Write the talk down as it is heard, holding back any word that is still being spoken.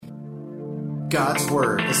God's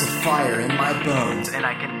word is a fire in my bones, and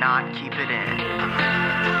I cannot keep it in.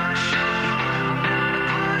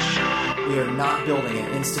 We are not building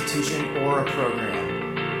an institution or a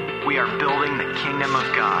program. We are building the kingdom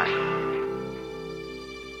of God.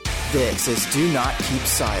 This is Do Not Keep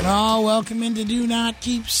Silent. Oh, welcome into Do Not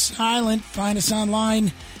Keep Silent. Find us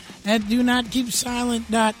online at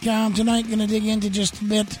DoNotKeepSilent.com. Tonight, going to dig into just a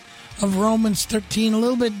bit of Romans 13, a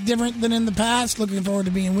little bit different than in the past. Looking forward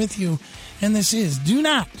to being with you. And this is Do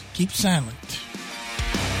Not Keep Silent.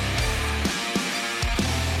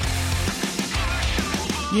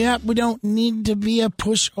 Yep, we don't need to be a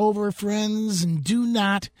pushover, friends, and do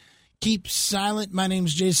not keep silent. My name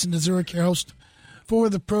is Jason Dzurik, your host for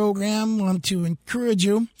the program. I want to encourage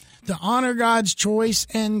you to honor God's choice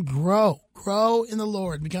and grow. Grow in the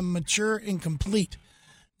Lord. Become mature and complete,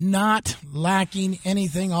 not lacking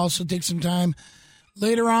anything. Also take some time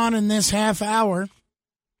later on in this half hour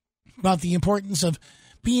about the importance of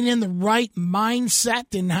being in the right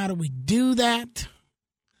mindset and how do we do that.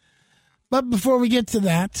 But before we get to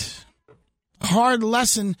that, a hard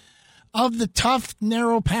lesson of the tough,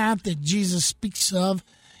 narrow path that Jesus speaks of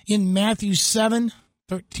in Matthew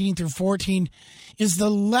 7:13 through 14 is the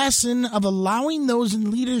lesson of allowing those in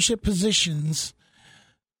leadership positions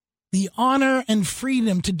the honor and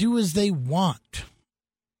freedom to do as they want.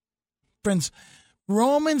 Friends,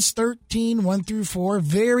 Romans 13:1 through 4,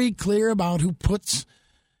 very clear about who puts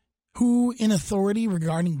who in authority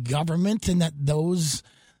regarding government, and that those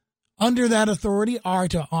under that authority are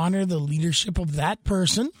to honor the leadership of that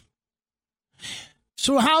person.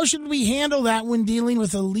 So how should we handle that when dealing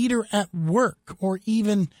with a leader at work or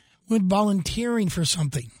even when volunteering for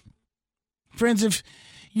something? Friends, if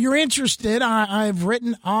you're interested, I've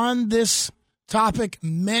written on this topic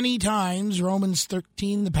many times, Romans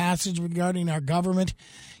 13, the passage regarding our government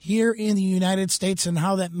here in the United States and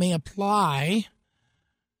how that may apply.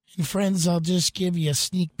 And friends, I'll just give you a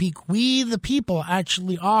sneak peek. We, the people,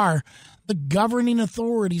 actually are the governing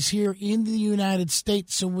authorities here in the United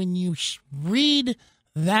States. So when you read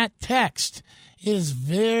that text, it is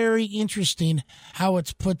very interesting how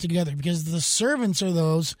it's put together, because the servants are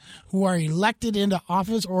those who are elected into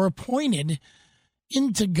office or appointed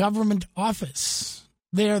into government office.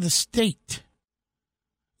 They are the state.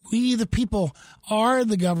 We, the people, are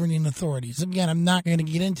the governing authorities. Again, I'm not going to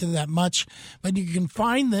get into that much, but you can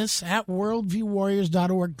find this at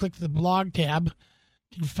worldviewwarriors.org. Click the blog tab.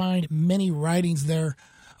 You can find many writings there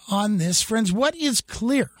on this. Friends, what is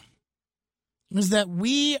clear is that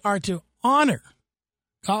we are to honor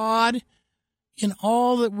God in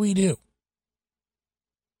all that we do.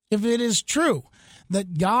 If it is true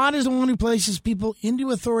that God is the one who places people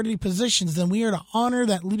into authority positions, then we are to honor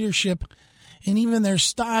that leadership and even their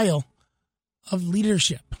style of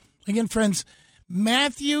leadership. Again, friends,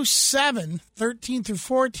 Matthew 7:13 through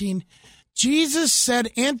 14, Jesus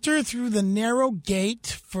said, "Enter through the narrow gate,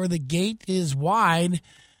 for the gate is wide,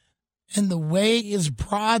 and the way is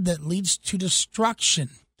broad that leads to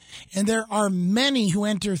destruction. And there are many who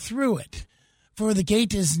enter through it. For the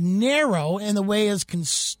gate is narrow, and the way is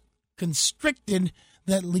constricted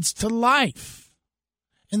that leads to life.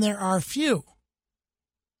 And there are few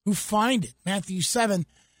who find it." Matthew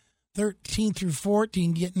 7:13 through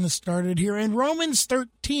 14, getting us started here. In Romans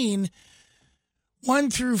 13:1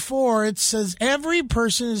 through 4, it says, "Every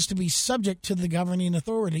person is to be subject to the governing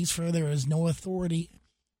authorities, for there is no authority."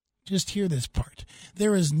 Just hear this part.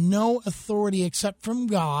 "There is no authority except from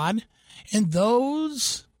God, and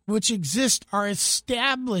those which exist are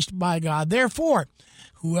established by God. Therefore,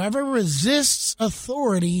 whoever resists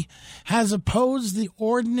authority has opposed the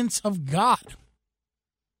ordinance of God.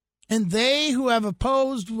 And they who have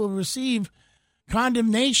opposed will receive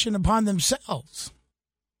condemnation upon themselves.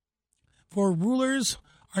 For rulers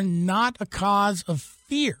are not a cause of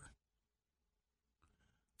fear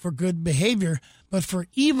for good behavior, but for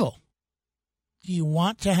evil. Do you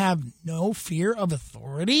want to have no fear of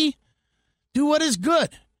authority? Do what is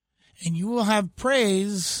good, and you will have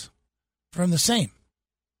praise from the same.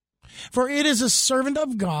 For it is a servant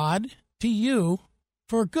of God to you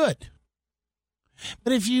for good.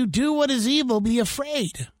 But if you do what is evil, be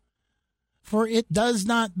afraid, for it does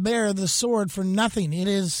not bear the sword for nothing.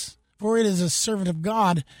 For it is a servant of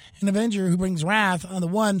God, an avenger who brings wrath on the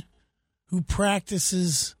one who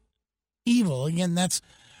practices evil." Again, that's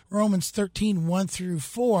Romans 13:1 through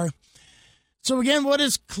 4. So again, what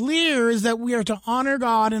is clear is that we are to honor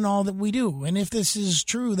God in all that we do. And if this is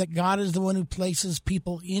true, that God is the one who places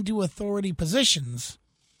people into authority positions,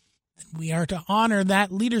 we are to honor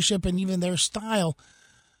that leadership and even their style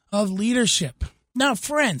of leadership. Now,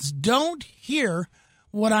 friends, don't hear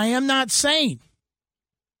what I am not saying.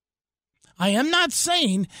 I am not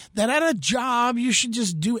saying that at a job you should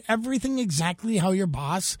just do everything exactly how your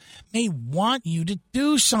boss may want you to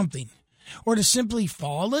do something, or to simply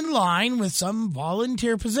fall in line with some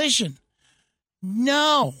volunteer position.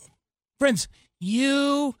 No. Friends,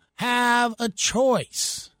 you have a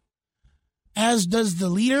choice, as does the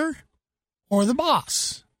leader or the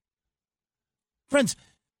boss. Friends,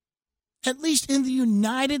 at least in the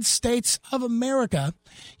United States of America,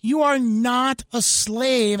 you are not a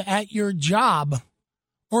slave at your job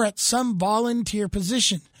or at some volunteer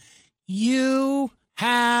position. You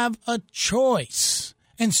have a choice,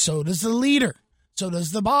 and so does the leader, so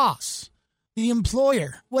does the boss, the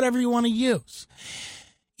employer, whatever you want to use.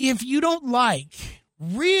 If you don't like,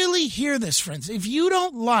 really hear this, friends, if you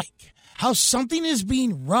don't like how something is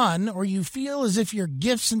being run, or you feel as if your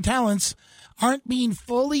gifts and talents aren't being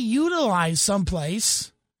fully utilized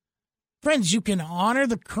someplace, friends, you can honor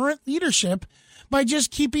the current leadership by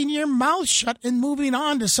just keeping your mouth shut and moving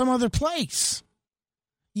on to some other place.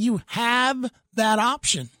 You have that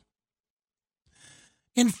option.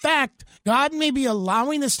 In fact, God may be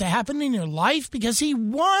allowing this to happen in your life because he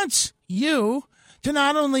wants you to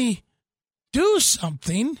not only do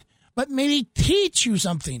something, but maybe teach you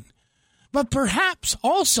something. But perhaps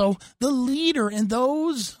also the leader and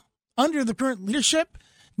those under the current leadership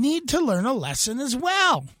need to learn a lesson as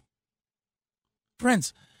well.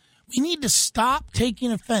 Friends, we need to stop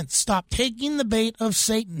taking offense. Stop taking the bait of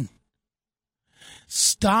Satan.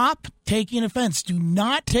 Stop taking offense. Do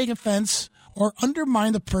not take offense or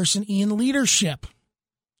undermine the person in leadership.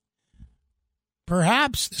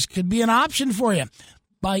 Perhaps this could be an option for you.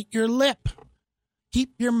 Bite your lip.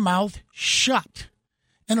 Keep your mouth shut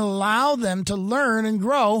and allow them to learn and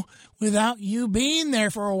grow without you being there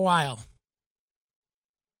for a while.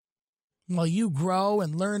 While you grow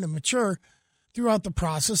and learn and mature throughout the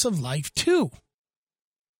process of life too.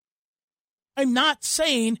 I'm not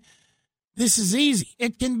saying this is easy.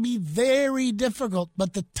 It can be very difficult,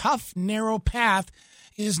 but the tough, narrow path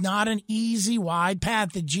is not an easy, wide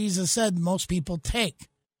path that Jesus said most people take.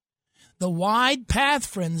 The wide path,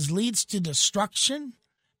 friends, leads to destruction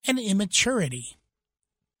and immaturity.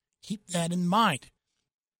 Keep that in mind.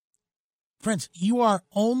 Friends, you are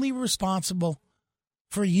only responsible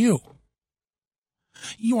for you.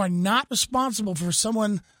 You are not responsible for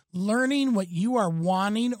someone learning what you are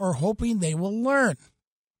wanting or hoping they will learn.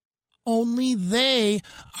 Only they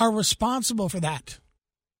are responsible for that.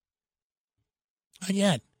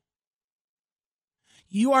 Again,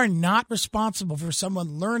 you are not responsible for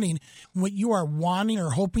someone learning what you are wanting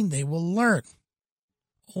or hoping they will learn.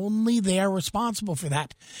 Only they are responsible for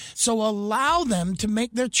that. So allow them to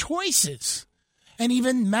make their choices and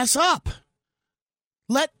even mess up.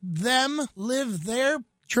 Let them live their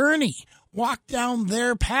journey, walk down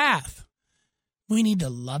their path. We need to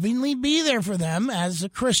lovingly be there for them as a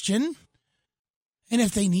Christian. And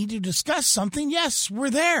if they need to discuss something, yes, we're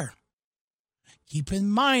there. Keep in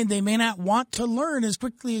mind, they may not want to learn as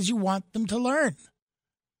quickly as you want them to learn.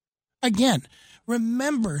 Again,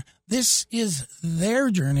 remember, this is their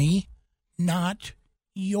journey, not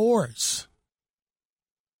yours.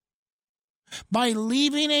 By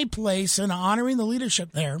leaving a place and honoring the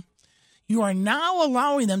leadership there, you are now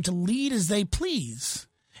allowing them to lead as they please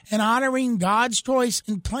and honoring God's choice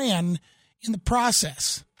and plan in the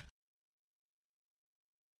process.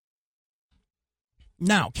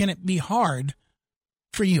 Now, can it be hard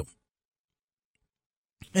for you?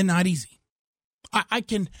 And not easy. I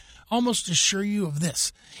can almost assure you of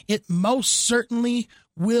this. It most certainly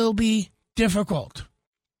will be difficult.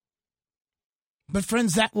 But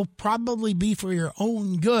friends, that will probably be for your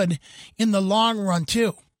own good in the long run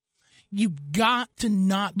too. You've got to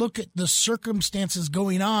not look at the circumstances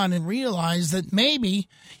going on and realize that maybe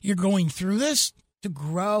you're going through this to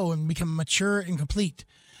grow and become mature and complete,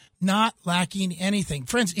 not lacking anything.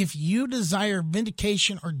 Friends, if you desire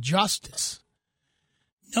vindication or justice,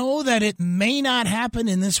 know that it may not happen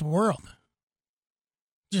in this world.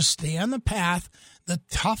 Just stay on the path, the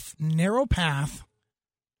tough, narrow path,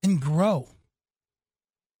 and grow.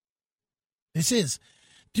 This is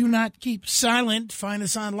Do Not Keep Silent. Find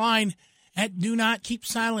us online at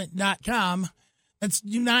donotkeepsilent.com. That's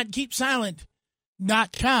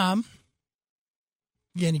donotkeepsilent.com.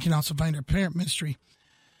 Again, you can also find our parent ministry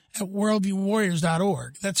at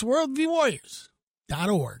worldviewwarriors.org. That's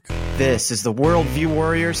worldviewwarriors.org. This is the Worldview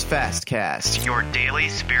Warriors Fastcast, your daily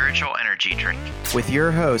spiritual energy drink, with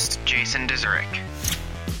your host, Jason Dezurik.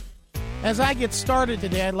 As I get started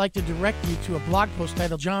today, I'd like to direct you to a blog post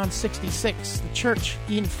titled John 66, The Church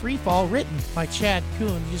in Freefall, written by Chad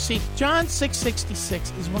Coons. You see, John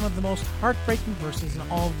 6:66 is one of the most heartbreaking verses in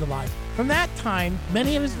all of the Bible. From that time,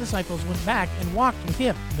 many of his disciples went back and walked with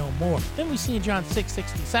him no more. Then we see in John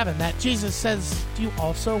 6:67 that Jesus says, "Do you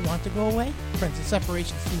also want to go away?" Friends, the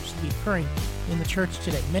separation seems to be occurring in the church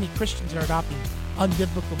today. Many Christians are adopting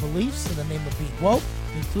unbiblical beliefs in the name of being woke,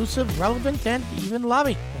 inclusive, relevant, and even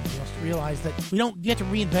loving. And we must realize that we don't get to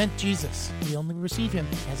reinvent Jesus. We only receive him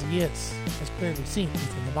as he is, as clearly seen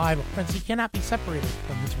within the Bible. Friends, he cannot be separated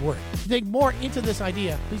from his word. To dig more into this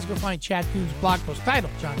idea, please go find Chad Coons' blog post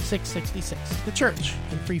titled John 6:66, The Church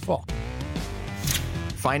in Free Fall.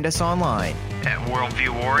 Find us online at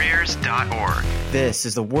worldviewwarriors.org. This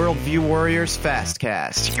is the Worldview Warriors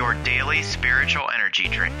Fastcast, Your daily spiritual energy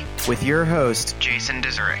drink. with your host, Jason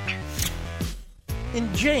Dezurik.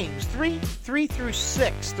 In James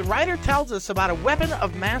 3:3-6, the writer tells us about a weapon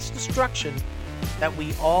of mass destruction that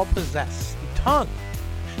we all possess, the tongue.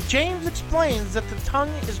 James explains that the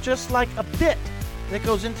tongue is just like a bit that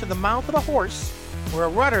goes into the mouth of a horse or a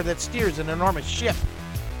rudder that steers an enormous ship,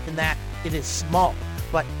 in that it is small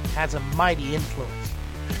but has a mighty influence.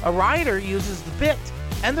 A rider uses the bit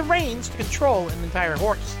and the reins to control an entire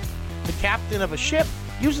horse. The captain of a ship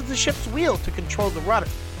uses the ship's wheel to control the rudder,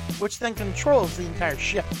 which then controls the entire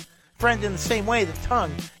ship. Friend, in the same way, the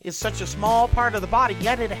tongue is such a small part of the body,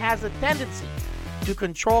 yet it has a tendency to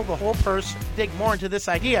control the whole person. To dig more into this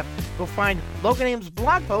idea, you'll find Logan Ames'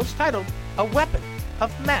 blog post titled A Weapon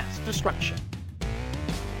of Mass Destruction.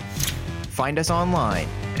 find us online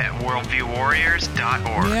At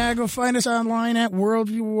worldviewwarriors.org. Yeah, go find us online at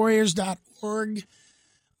worldviewwarriors.org.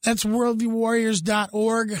 That's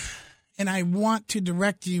worldviewwarriors.org. And I want to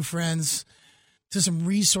direct you, friends, to some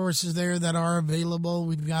resources there that are available.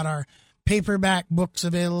 We've got our paperback books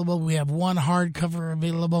available. We have one hardcover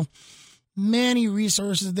available. Many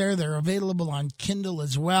resources there. They're available on Kindle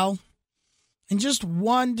as well. And just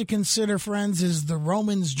one to consider, friends, is The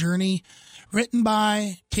Romans Journey, written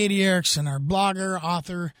by Katie Erickson, our blogger,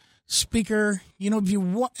 author, speaker. You know, have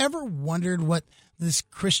you ever wondered what this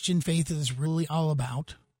Christian faith is really all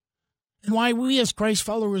about? And why we as Christ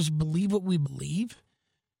followers believe what we believe?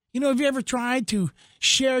 You know, have you ever tried to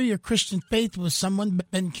share your Christian faith with someone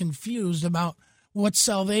but been confused about what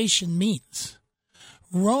salvation means?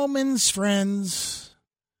 Romans, friends,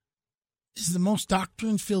 is the most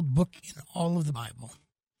doctrine-filled book in all of the Bible.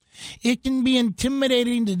 It can be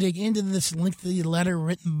intimidating to dig into this lengthy letter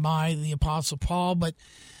written by the Apostle Paul, but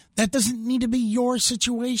that doesn't need to be your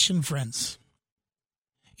situation, friends.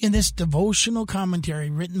 In this devotional commentary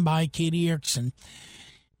written by Katie Erickson,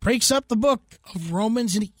 breaks up the book of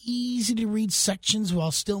Romans into easy-to-read sections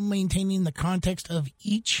while still maintaining the context of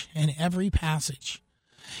each and every passage,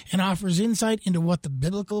 and offers insight into what the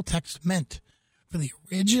biblical text meant for the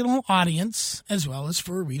original audience as well as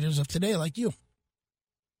for readers of today like you.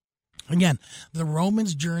 Again, The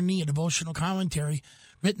Romans Journey, a devotional commentary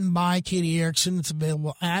written by Katie Erickson. It's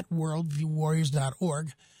available at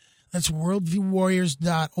worldviewwarriors.org. That's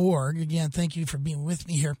worldviewwarriors.org. Again, thank you for being with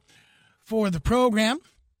me here for the program.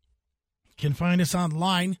 You can find us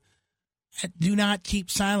online at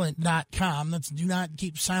donotkeepsilent.com. That's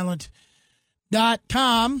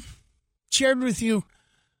donotkeepsilent.com. Shared with you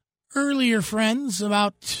earlier, friends,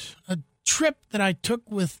 about a trip that I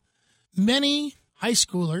took with many high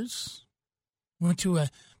schoolers. Went to a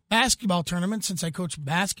basketball tournament since I coach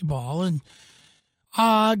basketball. And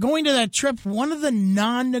going to that trip, one of the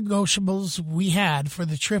non-negotiables we had for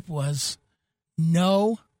the trip was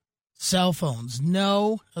no cell phones,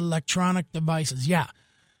 no electronic devices. Yeah,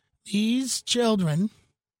 these children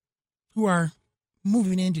who are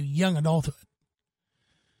moving into young adulthood,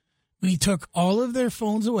 we took all of their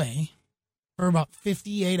phones away for about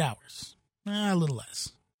 58 hours, a little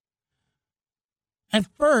less. At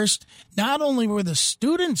first, not only were the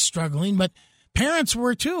students struggling, but parents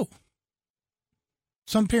were too.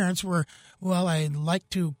 Some parents were, well, I'd like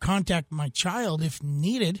to contact my child if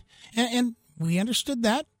needed, and we understood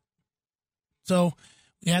that. So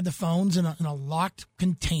we had the phones in a locked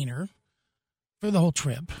container for the whole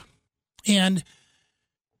trip. And,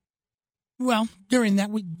 well, during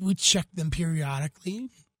that, we checked them periodically.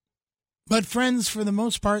 But friends, for the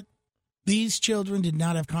most part, these children did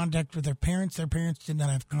not have contact with their parents. Their parents did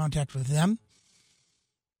not have contact with them.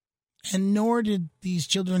 And nor did these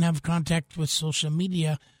children have contact with social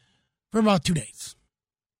media for about 2 days.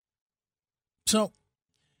 So,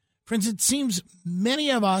 friends, it seems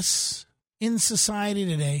many of us in society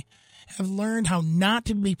today have learned how not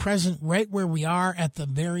to be present right where we are at the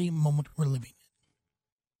very moment we're living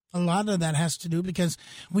in. A lot of that has to do because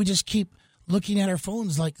we just keep looking at our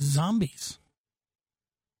phones like zombies.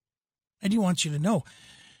 I do want you to know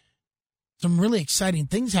some really exciting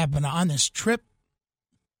things happened on this trip.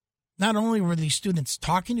 Not only were these students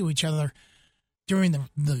talking to each other during the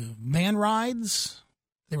van rides,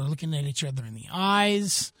 they were looking at each other in the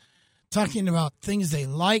eyes, talking about things they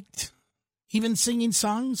liked, even singing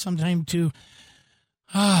songs, sometimes to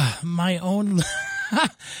my own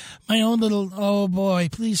little, oh boy,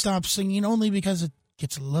 please stop singing, only because it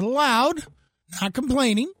gets a little loud, not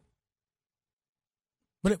complaining.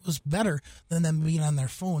 But it was better than them being on their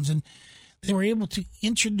phones. And they were able to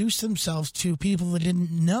introduce themselves to people they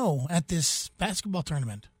didn't know at this basketball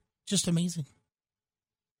tournament. Just amazing.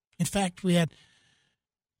 In fact, we had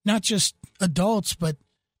not just adults, but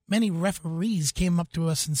many referees came up to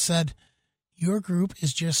us and said, your group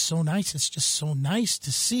is just so nice. It's just so nice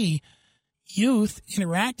to see youth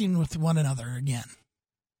interacting with one another again.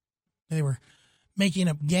 They were making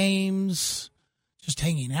up games, just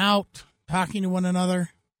hanging out, talking to one another.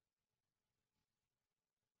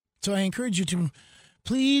 So I encourage you to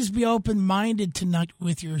please be open-minded tonight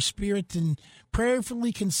with your spirit and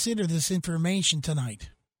prayerfully consider this information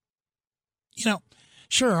tonight. You know,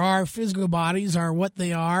 sure, our physical bodies are what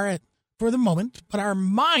they are for the moment, but our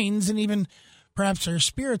minds and even perhaps our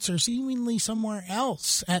spirits are seemingly somewhere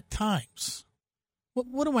else at times.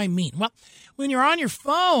 What do I mean? Well, when you're on your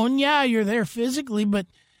phone, yeah, you're there physically, but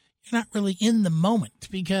you're not really in the moment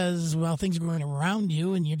because, well, things are going around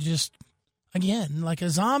you and you're just, again, like a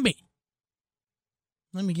zombie.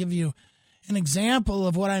 Let me give you an example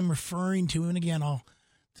of what I'm referring to. And again, I'll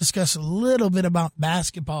discuss a little bit about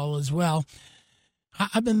basketball as well.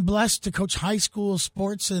 I've been blessed to coach high school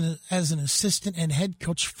sports as an assistant and head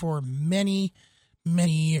coach for many,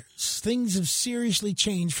 many years. Things have seriously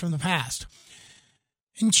changed from the past.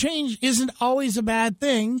 And change isn't always a bad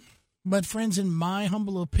thing, but friends, in my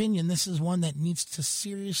humble opinion, this is one that needs to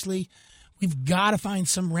seriously, we've got to find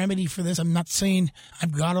some remedy for this. I'm not saying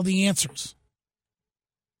I've got all the answers.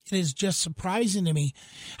 It is just surprising to me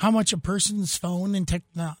how much a person's phone and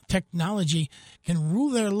technology can rule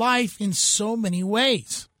their life in so many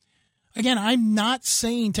ways. Again, I'm not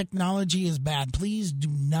saying technology is bad. Please do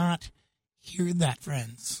not hear that,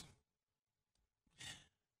 friends.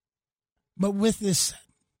 But with this said,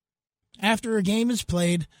 after a game is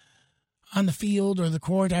played on the field or the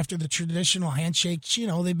court, after the traditional handshakes,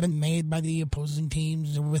 they've been made by the opposing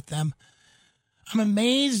teams or with them, I'm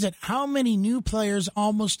amazed at how many new players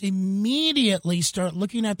almost immediately start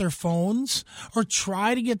looking at their phones or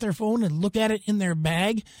try to get their phone and look at it in their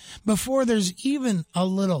bag before there's even a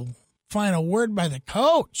little final word by the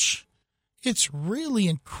coach. It's really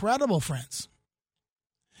incredible, friends.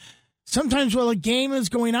 Sometimes while a game is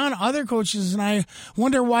going on, other coaches and I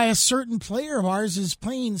wonder why a certain player of ours is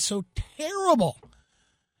playing so terrible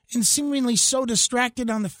and seemingly so distracted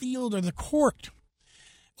on the field or the court.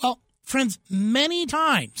 Well, friends, many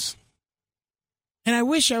times, and I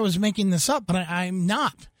wish I was making this up, but I'm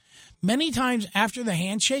not. Many times after the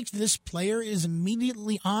handshakes, this player is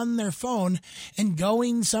immediately on their phone and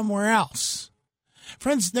going somewhere else.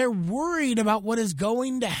 Friends, they're worried about what is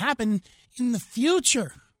going to happen in the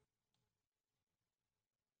future.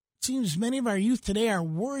 It seems many of our youth today are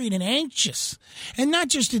worried and anxious. And not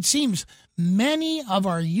just it seems, many of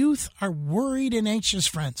our youth are worried and anxious,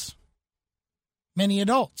 friends. Many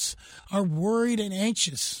adults are worried and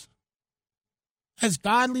anxious. As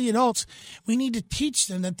godly adults, we need to teach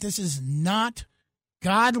them that this is not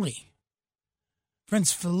godly.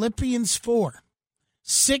 Friends, Philippians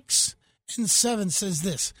 4:6-7 says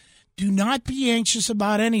this, do not be anxious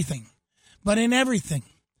about anything, but in everything,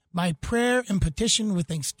 by prayer and petition with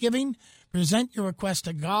thanksgiving, present your request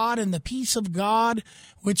to God, and the peace of God,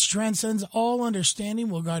 which transcends all understanding,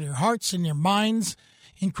 will guard your hearts and your minds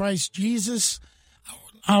in Christ Jesus,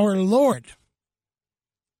 our Lord.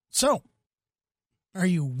 So, are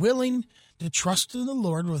you willing to trust in the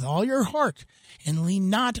Lord with all your heart and lean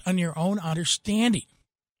not on your own understanding?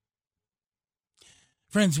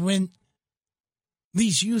 Friends, when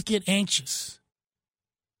these youth get anxious,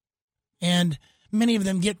 and many of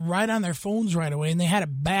them get right on their phones right away, and they had a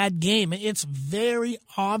bad game, it's very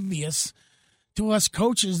obvious to us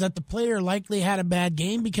coaches that the player likely had a bad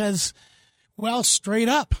game because, well, straight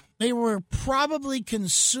up, they were probably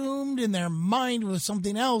consumed in their mind with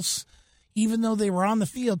something else, even though they were on the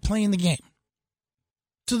field playing the game.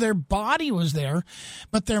 So their body was there,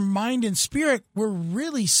 but their mind and spirit were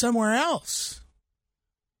really somewhere else.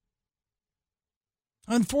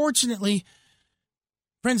 Unfortunately,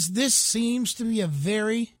 friends, this seems to be a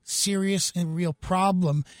very serious and real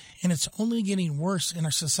problem, and it's only getting worse in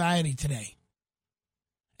our society today.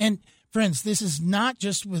 And friends, this is not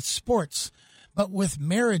just with sports, but with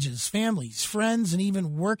marriages, families, friends, and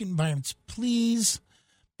even work environments. Please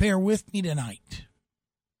bear with me tonight.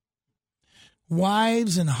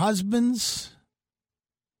 Wives and husbands,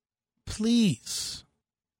 please,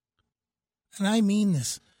 and I mean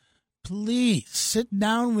this, please sit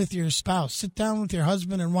down with your spouse, sit down with your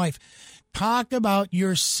husband and wife. Talk about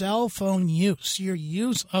your cell phone use, your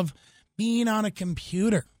use of being on a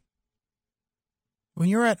computer. When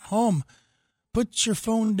you're at home, put your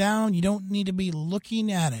phone down. You don't need to be looking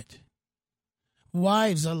at it.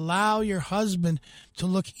 Wives, allow your husband to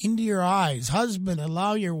look into your eyes. Husband,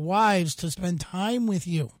 allow your wives to spend time with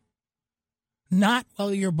you. Not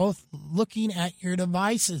while you're both looking at your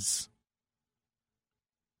devices.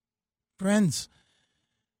 Friends,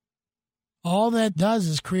 all that does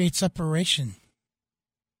is create separation.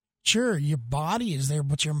 Sure, your body is there,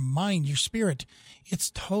 but your mind, your spirit,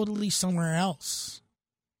 it's totally somewhere else.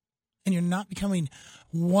 And you're not becoming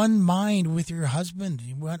one mind with your husband,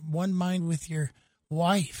 one mind with your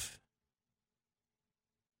wife.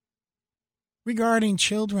 Regarding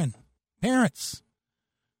children, parents,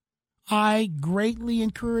 I greatly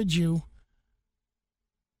encourage you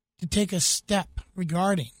to take a step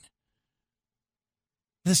regarding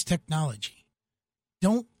this technology.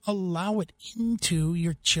 Don't allow it into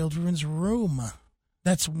your children's room.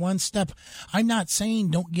 That's one step. I'm not saying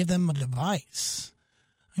don't give them a device.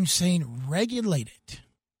 I'm saying regulate it.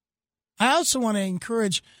 I also want to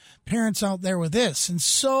encourage parents out there with this. And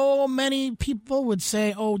so many people would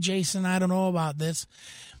say, oh, Jason, I don't know about this.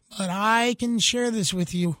 But I can share this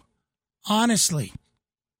with you honestly.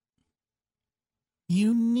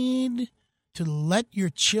 You need to let your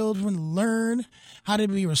children learn how to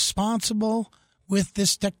be responsible with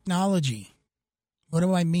this technology. What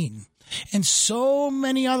do I mean? And so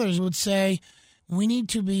many others would say we need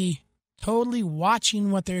to be totally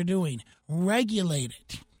watching what they're doing. Regulate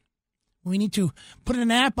it. We need to put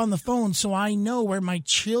an app on the phone so I know where my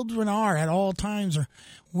children are at all times or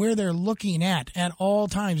where they're looking at all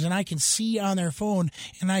times. And I can see on their phone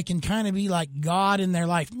and I can kind of be like God in their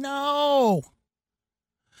life. No!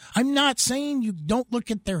 I'm not saying you don't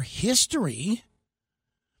look at their history,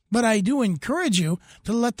 but I do encourage you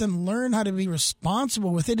to let them learn how to be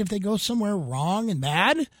responsible with it. If they go somewhere wrong and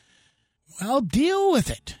bad, well, deal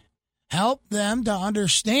with it. Help them to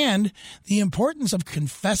understand the importance of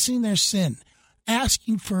confessing their sin,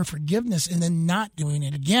 asking for forgiveness, and then not doing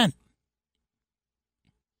it again.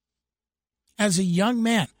 As a young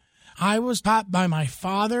man, I was taught by my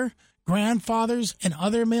father, grandfathers, and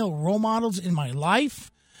other male role models in my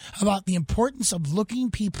life about the importance of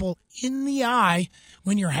looking people in the eye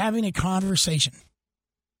when you're having a conversation.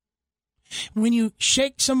 When you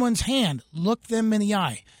shake someone's hand, look them in the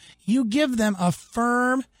eye. You give them a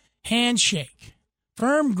firm handshake,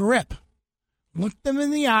 firm grip. Look them in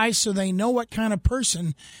the eye so they know what kind of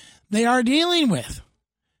person they are dealing with.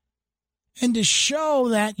 And to show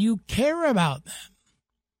that you care about them,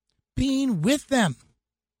 being with them.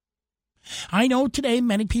 I know today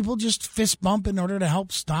many people just fist bump in order to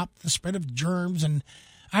help stop the spread of germs, and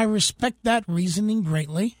I respect that reasoning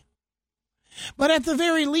greatly. But at the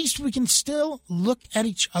very least, we can still look at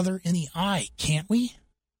each other in the eye, can't we?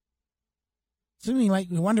 Some of you might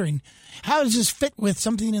be wondering, how does this fit with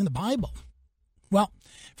something in the Bible? Well,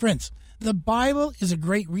 friends, the Bible is a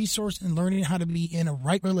great resource in learning how to be in a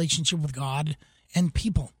right relationship with God and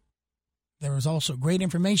people. There is also great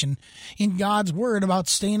information in God's Word about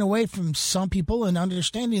staying away from some people and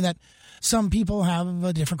understanding that some people have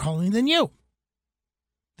a different calling than you.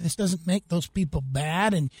 This doesn't make those people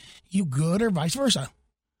bad and you good or vice versa.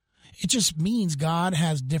 It just means God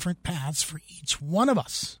has different paths for each one of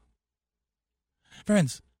us.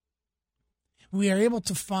 Friends, we are able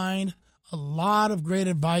to find a lot of great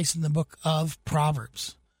advice in the book of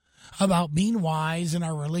Proverbs about being wise in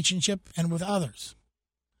our relationship and with others,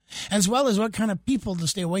 as well as what kind of people to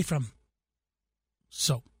stay away from.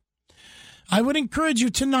 So, I would encourage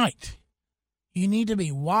you tonight, you need to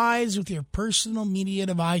be wise with your personal media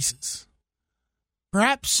devices.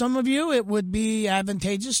 Perhaps some of you, it would be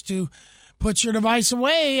advantageous to put your device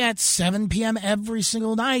away at 7 p.m. every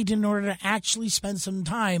single night in order to actually spend some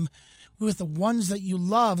time with the ones that you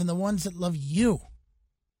love and the ones that love you.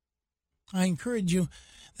 I encourage you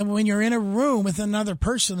that when you're in a room with another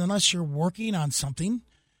person, unless you're working on something,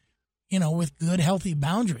 with good, healthy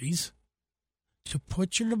boundaries, to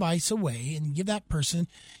put your device away and give that person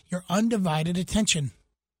your undivided attention.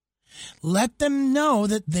 Let them know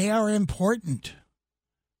that they are important.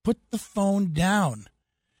 Put the phone down.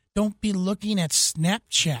 Don't be looking at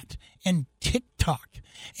Snapchat and TikTok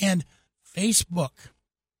and Facebook,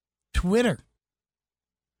 Twitter.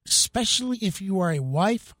 especially if you are a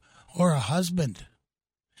wife or a husband.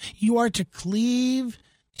 You are to cleave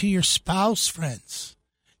to your spouse, friends,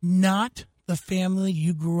 not the family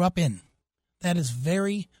you grew up in. That is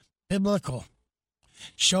very biblical.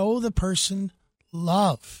 Show the person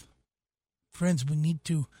love. Friends, we need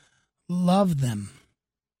to love them.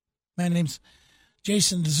 My name's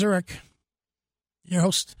Jason Zurich, your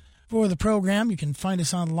host for the program. You can find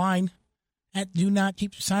us online at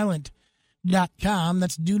DoNotKeepSilent.com.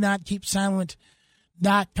 That's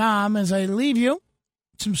DoNotKeepSilent.com. As I leave you,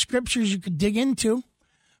 some scriptures you could dig into.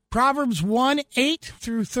 Proverbs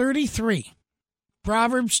 1:8-33.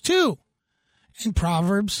 Proverbs 2 and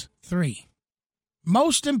Proverbs 3.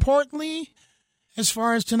 Most importantly, as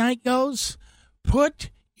far as tonight goes, put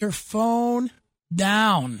your phone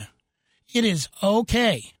down. It is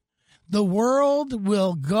okay. The world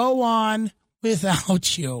will go on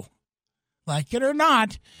without you. Like it or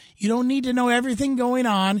not, you don't need to know everything going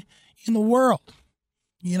on in the world.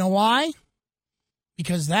 You know why?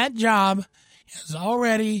 Because that job has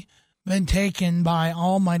already been taken by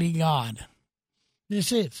Almighty God.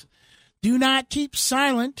 This is Do Not Keep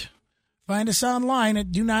Silent. Find us online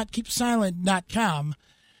at DoNotKeepSilent.com.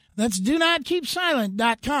 That's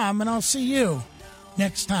DoNotKeepSilent.com, and I'll see you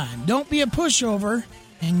next time. Don't be a pushover,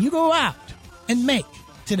 and you go out and make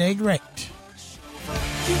today great.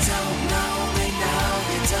 You don't know me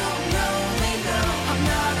now, you don't know me now. I'm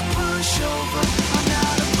not a pushover, I'm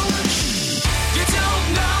not a push. You don't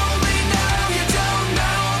know me now, you don't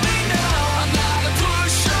know me now. I'm not a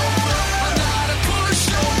pushover, I'm not a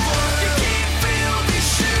pushover. You can't fill these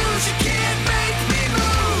shoes, you can't make me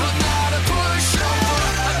move. I'm not a pushover,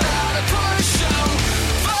 I'm not a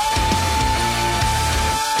pushover.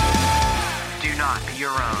 Do not be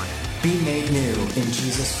your own. Be made new in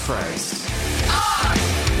Jesus Christ. I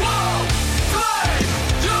won't play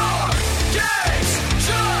your games,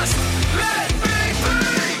 just let me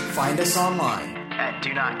be. Find us online At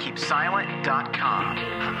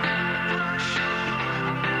DoNotKeepSilent.com.